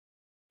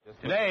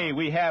Today,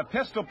 we have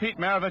Pistol Pete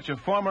Maravich, a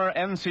former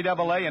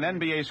NCAA and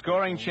NBA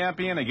scoring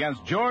champion,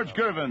 against George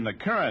Gervin, the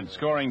current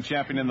scoring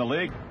champion in the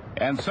league.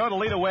 And so to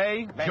lead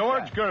away,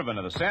 George Gervin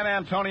of the San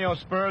Antonio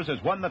Spurs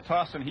has won the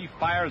toss, and he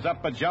fires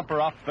up a jumper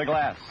off the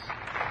glass.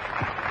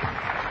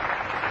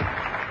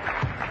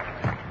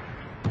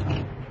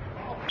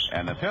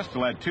 And the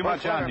pistol had too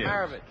much on his.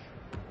 Maravich.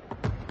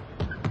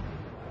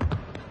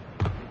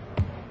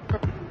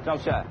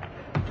 Jump shot.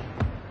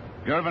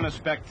 Gervin, a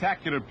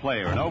spectacular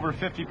player, an over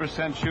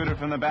 50% shooter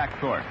from the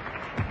backcourt.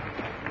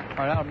 All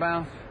right, out of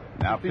bounds.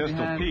 Now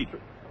Pistol Pete.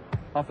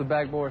 Off the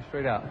backboard,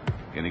 straight out.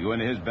 Going to go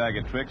into his bag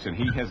of tricks, and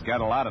he has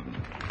got a lot of them.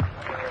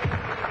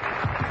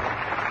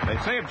 They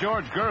say of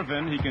George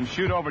Gervin, he can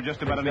shoot over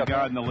just about any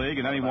guard in the league,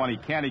 and anyone he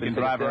can't, he can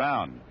drive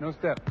around. No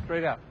step,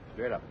 straight out.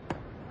 Straight up.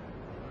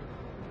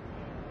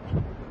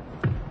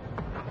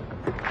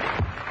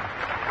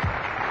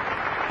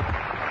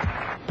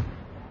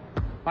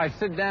 All right,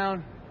 sit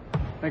down,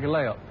 make a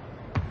layup.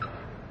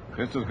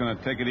 Pistol's going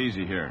to take it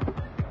easy here.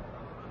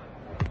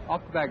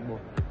 Off the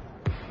backboard.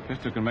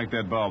 Pistol can make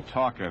that ball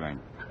talk, I think.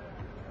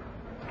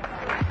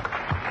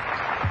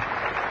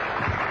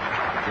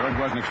 George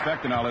wasn't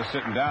expecting all this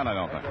sitting down, I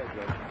don't think.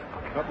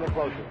 Up a little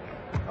closer.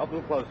 Up a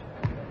little closer.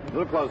 A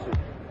little closer.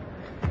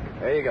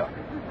 There you go.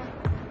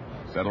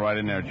 Settle right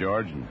in there,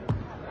 George. And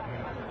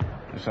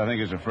this, I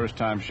think, is a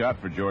first-time shot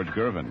for George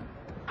Gervin.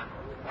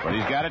 But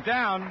he's got it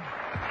down.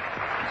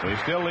 So he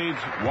still leads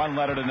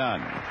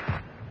 1-0.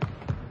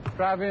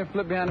 Drive in,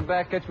 flip behind the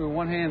back, catch with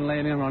one hand, lay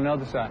it in on the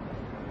other side.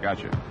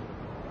 Gotcha.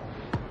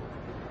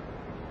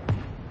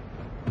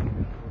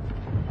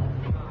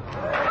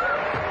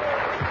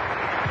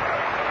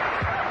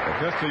 The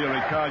pistol, you'll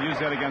recall, used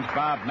that against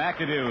Bob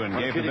McAdoo and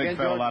gave the big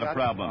fella a lot of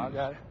problems.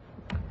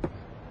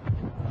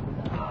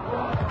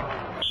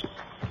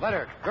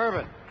 Letter,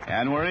 Gervin.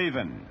 And we're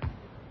even.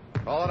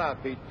 Call it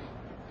out, Pete.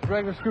 It's a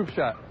regular scoop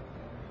shot.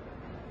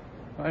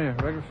 Right here,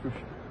 regular scoop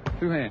shot.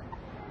 Two hands.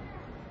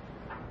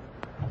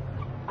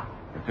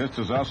 The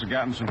pistol's also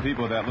gotten some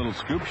people with that little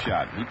scoop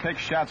shot. He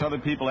takes shots other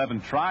people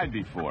haven't tried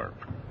before.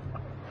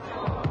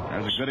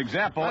 There's a good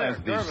example as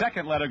the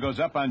second letter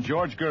goes up on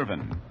George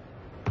Gervin.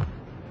 All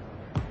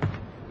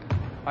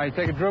right,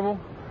 take a dribble.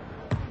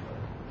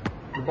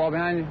 The ball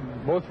behind you,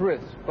 both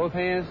wrists, both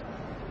hands,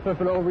 flip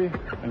it over you,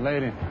 and lay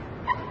it in.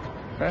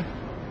 Okay?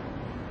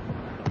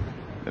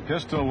 The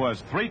pistol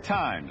was 3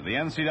 times the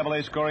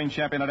NCAA scoring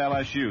champion at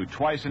LSU,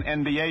 twice an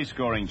NBA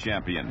scoring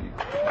champion.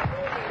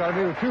 Got to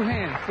be with two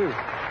hands, too.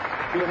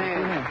 Two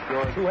hands.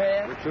 George. Two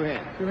hands? With two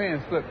hands. Two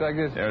hands flipped like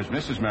this. There's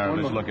Mrs.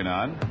 Maravich looking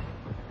on.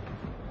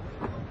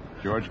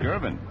 George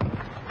Gervin.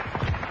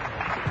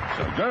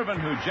 So Gervin,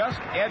 who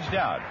just edged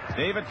out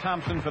David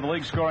Thompson for the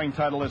league scoring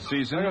title this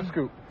season,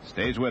 scoop.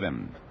 Stays with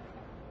him.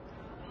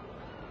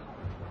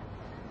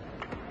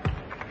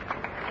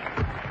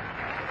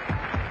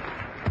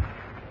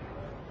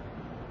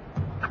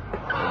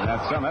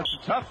 That's a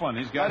tough one.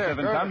 These guys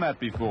haven't done that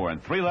before.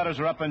 And 3 letters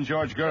are up on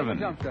George Gervin.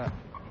 Jump shot.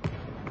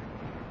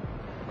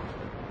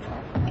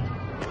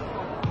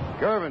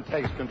 Gervin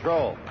takes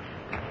control.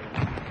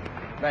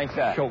 Thanks,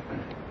 Zach. Choke.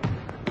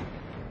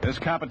 This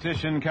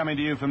competition coming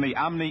to you from the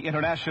Omni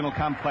International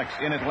Complex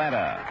in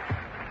Atlanta.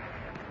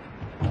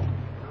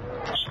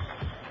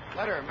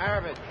 Letter,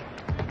 Maravich.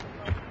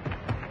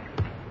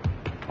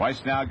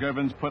 Twice now,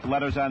 Gervin's put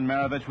letters on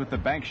Maravich with the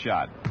bank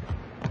shot.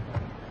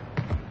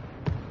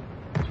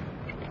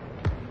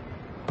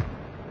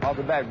 Off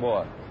the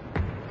backboard.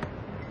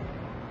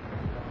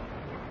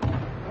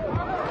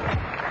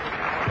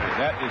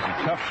 That is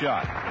a tough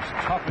shot.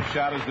 As tough a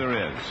shot as there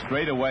is.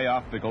 Straight away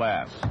off the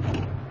glass.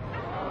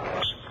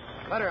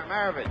 Letter,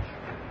 Maravich.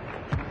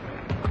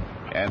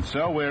 And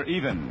so we're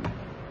even.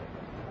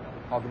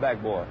 Off the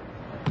backboard.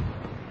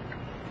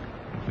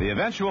 The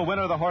eventual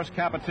winner of the horse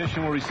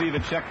competition will receive a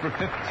check for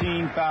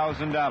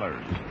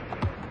 $15,000.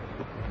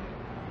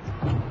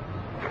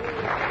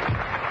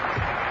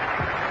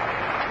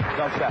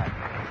 Jump shot.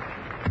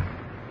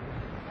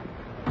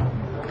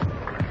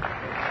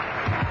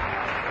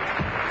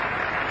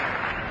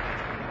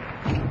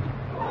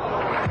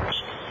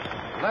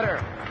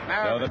 Letter,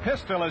 Maravich. So the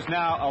pistol is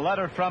now a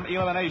letter from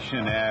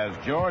elimination as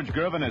George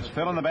Gervin is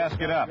filling the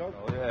basket up. Oh,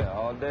 yeah,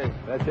 all day.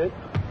 That's it?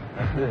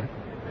 That's it.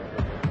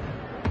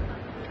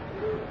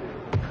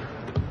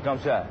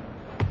 Jump shot.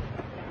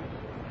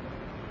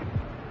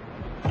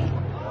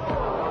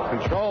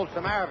 Control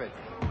to Maravich.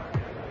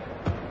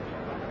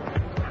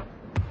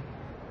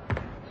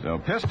 So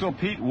Pistol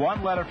Pete,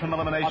 1 letter from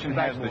elimination,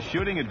 has the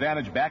shooting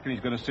advantage back, and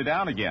he's going to sit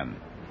down again.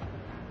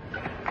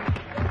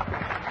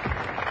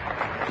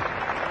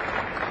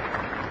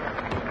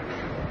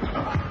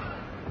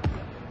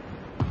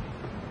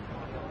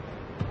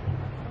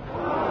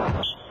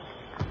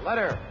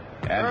 Letter.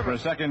 And Gervin. for a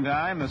second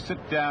time, the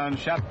sit-down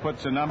shot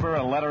puts a number,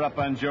 a letter up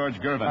on George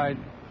Gervin. All right.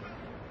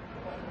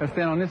 Let's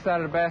stand on this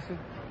side of the basket.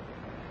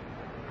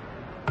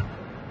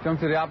 Jump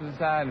to the opposite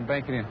side and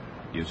bank it in.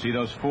 You see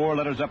those 4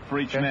 letters up for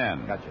each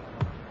man. Gotcha.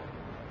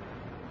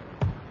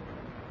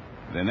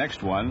 The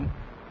next one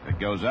that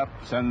goes up,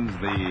 sends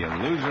the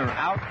loser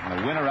out, and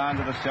the winner on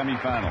to the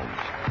semifinals.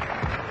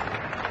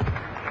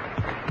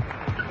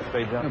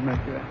 Straight jump.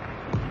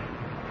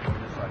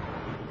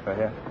 Right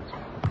here.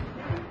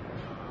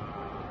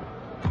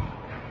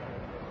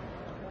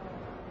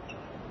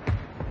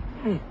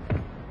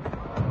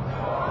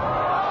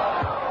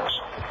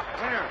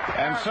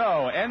 And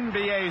so,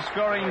 NBA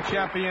scoring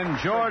champion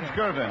George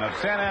Gervin of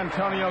San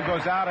Antonio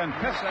goes out, and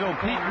Pistol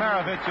Pete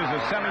Maravich is a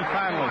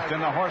semifinalist in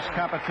the horse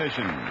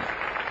competition.